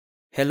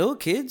Hello,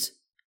 kids.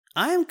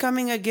 I am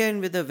coming again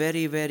with a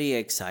very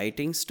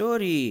exciting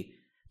story.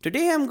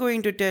 Today I'm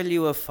going to tell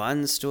you a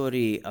fun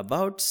story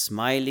about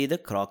Smiley the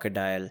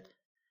crocodile.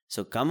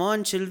 So come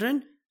on,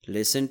 children,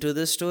 listen to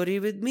the story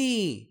with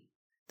me.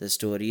 The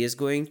story is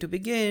going to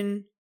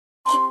begin.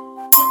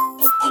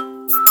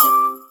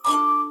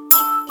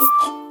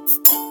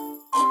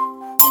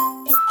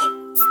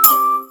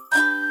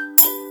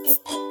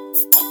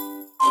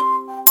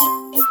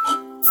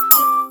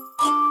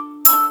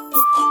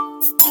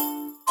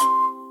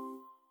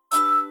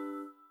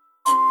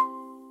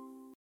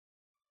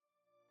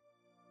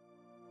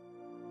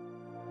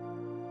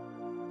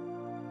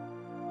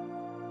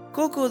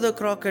 Coco the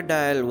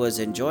crocodile was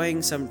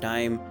enjoying some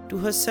time to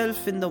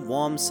herself in the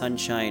warm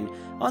sunshine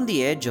on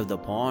the edge of the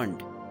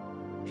pond.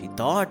 She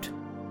thought,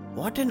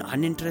 what an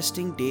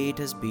uninteresting day it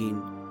has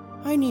been.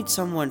 I need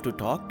someone to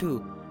talk to,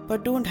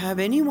 but don't have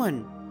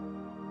anyone.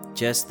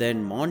 Just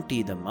then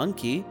Monty the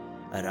monkey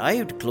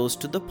arrived close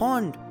to the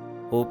pond,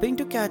 hoping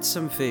to catch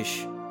some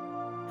fish.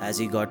 As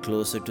he got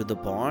closer to the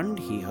pond,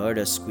 he heard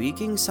a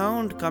squeaking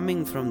sound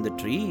coming from the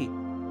tree.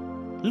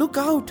 Look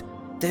out!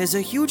 There's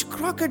a huge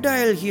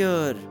crocodile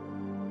here!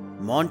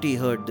 Monty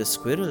heard the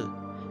squirrel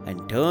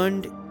and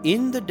turned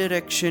in the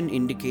direction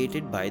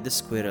indicated by the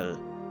squirrel.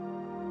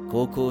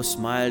 Coco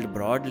smiled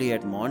broadly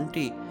at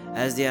Monty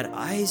as their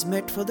eyes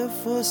met for the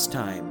first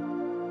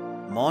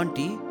time.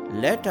 Monty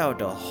let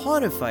out a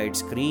horrified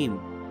scream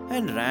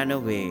and ran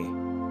away.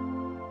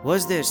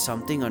 Was there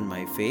something on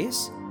my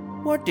face?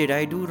 What did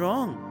I do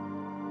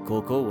wrong?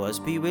 Coco was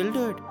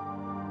bewildered.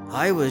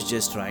 I was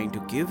just trying to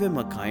give him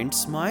a kind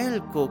smile,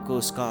 Coco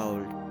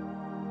scowled.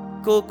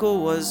 Coco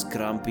was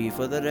grumpy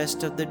for the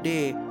rest of the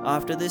day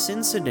after this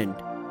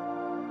incident.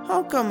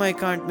 How come I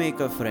can't make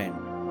a friend?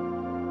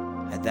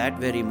 At that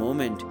very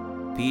moment,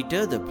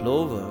 Peter the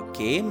plover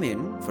came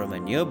in from a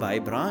nearby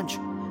branch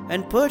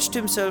and perched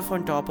himself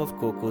on top of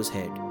Coco's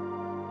head.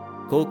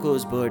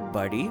 Coco's bird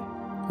buddy,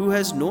 who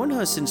has known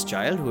her since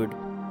childhood,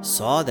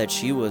 saw that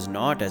she was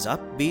not as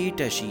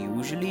upbeat as she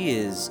usually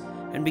is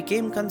and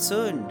became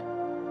concerned.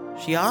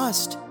 She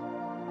asked,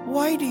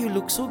 "Why do you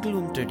look so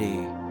gloomy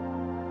today?"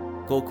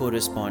 Coco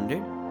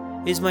responded,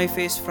 "Is my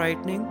face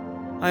frightening?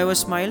 I was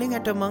smiling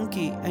at a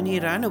monkey and he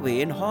ran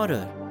away in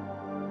horror."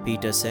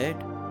 Peter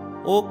said,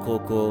 "Oh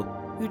Coco,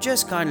 you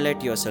just can't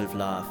let yourself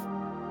laugh.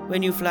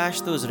 When you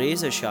flash those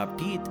razor-sharp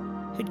teeth,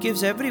 it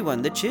gives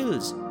everyone the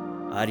chills.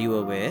 Are you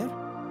aware?"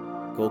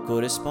 Coco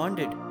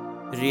responded,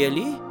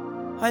 "Really?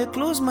 I'll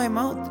close my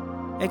mouth,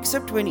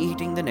 except when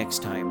eating the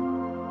next time."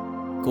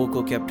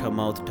 Coco kept her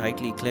mouth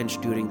tightly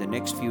clenched during the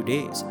next few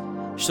days,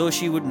 so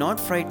she would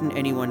not frighten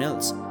anyone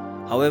else.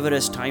 However,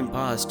 as time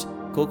passed,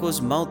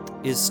 Coco's mouth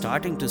is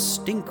starting to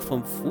stink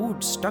from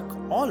food stuck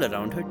all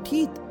around her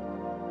teeth.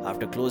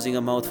 After closing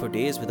her mouth for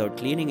days without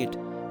cleaning it,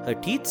 her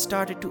teeth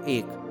started to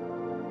ache.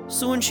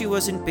 Soon she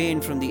was in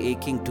pain from the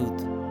aching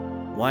tooth.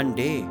 One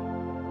day,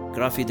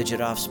 Gruffy the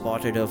giraffe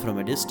spotted her from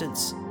a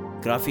distance.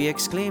 Gruffy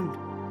exclaimed,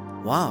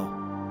 "Wow,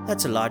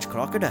 that's a large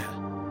crocodile."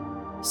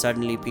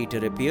 Suddenly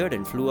Peter appeared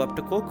and flew up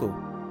to Coco.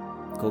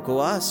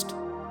 Coco asked,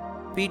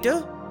 "Peter,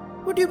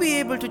 would you be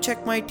able to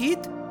check my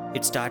teeth?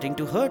 It's starting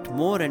to hurt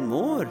more and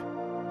more."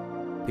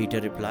 Peter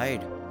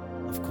replied,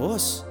 "Of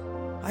course,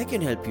 I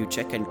can help you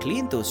check and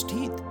clean those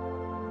teeth.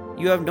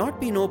 You have not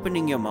been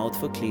opening your mouth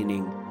for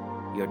cleaning.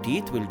 Your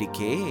teeth will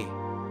decay."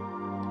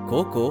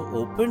 Coco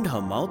opened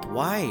her mouth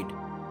wide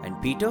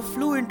and Peter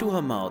flew into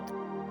her mouth,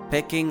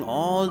 pecking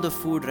all the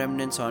food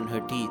remnants on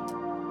her teeth.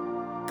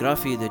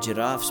 Gruffy the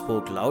giraffe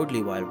spoke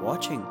loudly while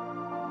watching.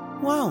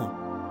 "Wow,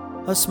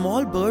 a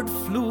small bird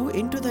flew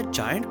into that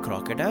giant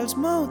crocodile's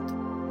mouth.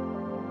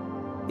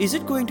 Is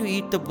it going to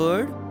eat the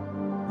bird?"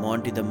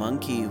 Monty the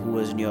monkey, who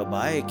was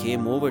nearby,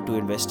 came over to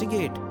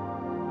investigate.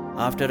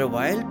 After a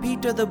while,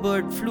 Peter the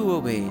bird flew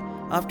away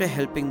after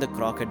helping the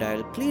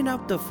crocodile clean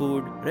up the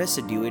food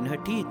residue in her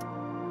teeth.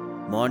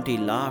 Monty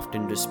laughed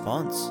in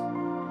response.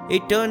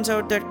 It turns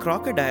out that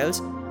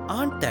crocodiles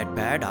aren't that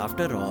bad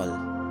after all.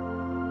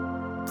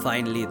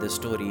 Finally, the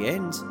story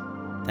ends.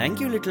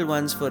 Thank you, little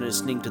ones, for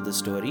listening to the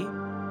story.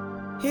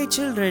 Hey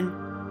children,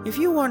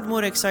 if you want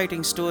more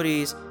exciting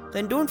stories,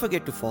 then don't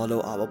forget to follow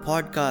our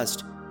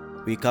podcast.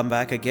 We come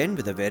back again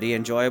with a very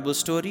enjoyable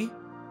story.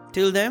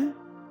 Till then,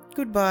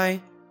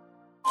 goodbye.